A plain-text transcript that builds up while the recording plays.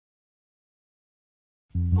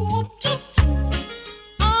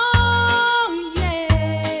Oh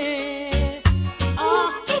yeah, oh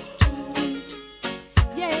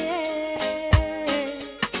yeah.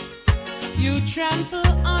 You trample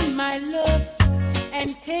on my love and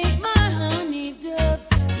take my honey dove.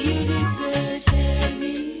 You deserted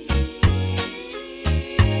me.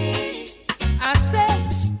 I said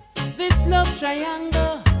this love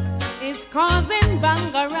triangle is causing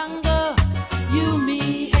bangaranga. You,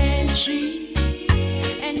 me, and she,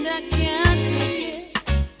 and I can't take it.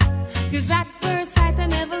 'Cause at first sight I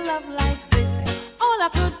never loved like this. All I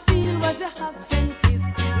could feel was your hugs and kiss.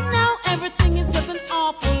 Now everything is just an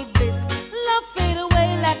awful bliss. Love fade away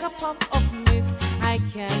like a puff of mist. I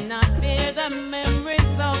cannot bear the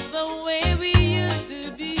memories of the way we used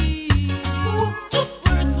to be.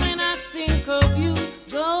 Worse when I think of you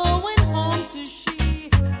going home to she.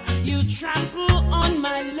 You trample on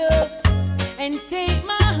my love and take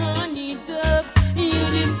my honey dove. You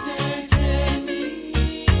deserted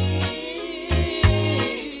me.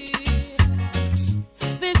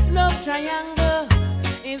 This love triangle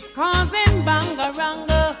is causing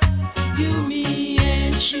bangaranga. You, me,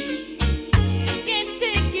 and she. Can't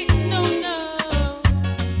take it, no, no.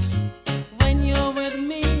 When you're with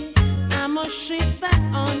me, I'm a ship that's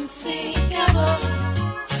unsinkable.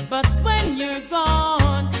 But when you're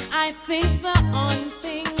gone, I think the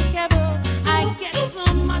unthinkable. I get so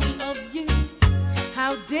much of you.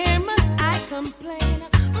 How dare must I complain?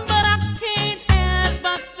 But I can't help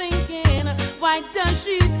but thinking, why does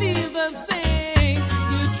she feel the same?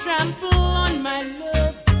 You trample on my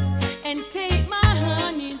love and take my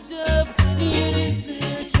honey dove. You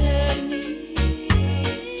deserted me.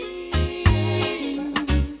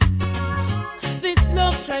 This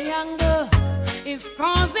love triangle is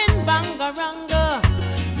causing bangaranga.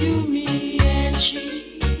 You, me, and she.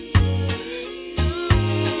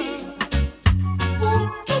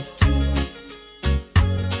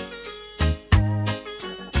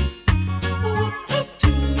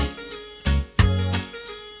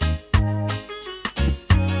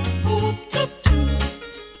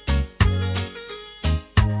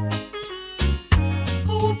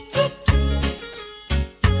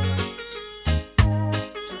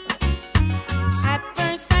 At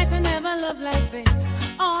first sight I never loved like this.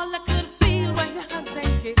 All I could feel was your hugs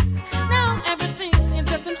and kiss. Now everything is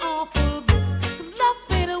just an awful bliss. 'Cause love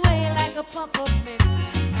fade away like a puff of mist.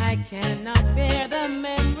 I cannot bear the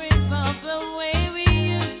memories of the way we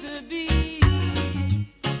used to be.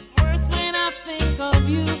 Worse when I think of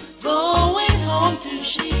you going home to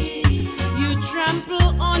she. You trample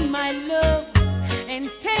on my love and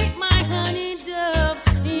take my honey dove.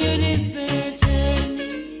 You deserted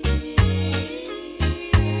me.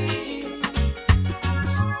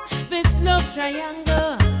 This love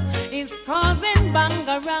triangle is causing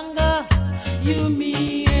bangaranga. You,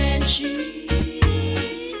 me, and she.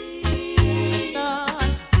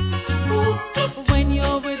 When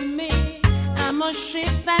you're with me, I'm a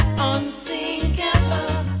ship that's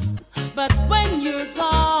unsinkable. But when you're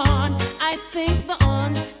gone, I think the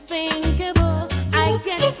unthinkable. I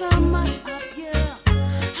get so much of you.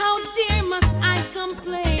 How dare must I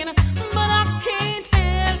complain? But I can't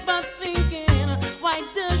help but thinking, why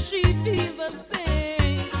does she feel the same?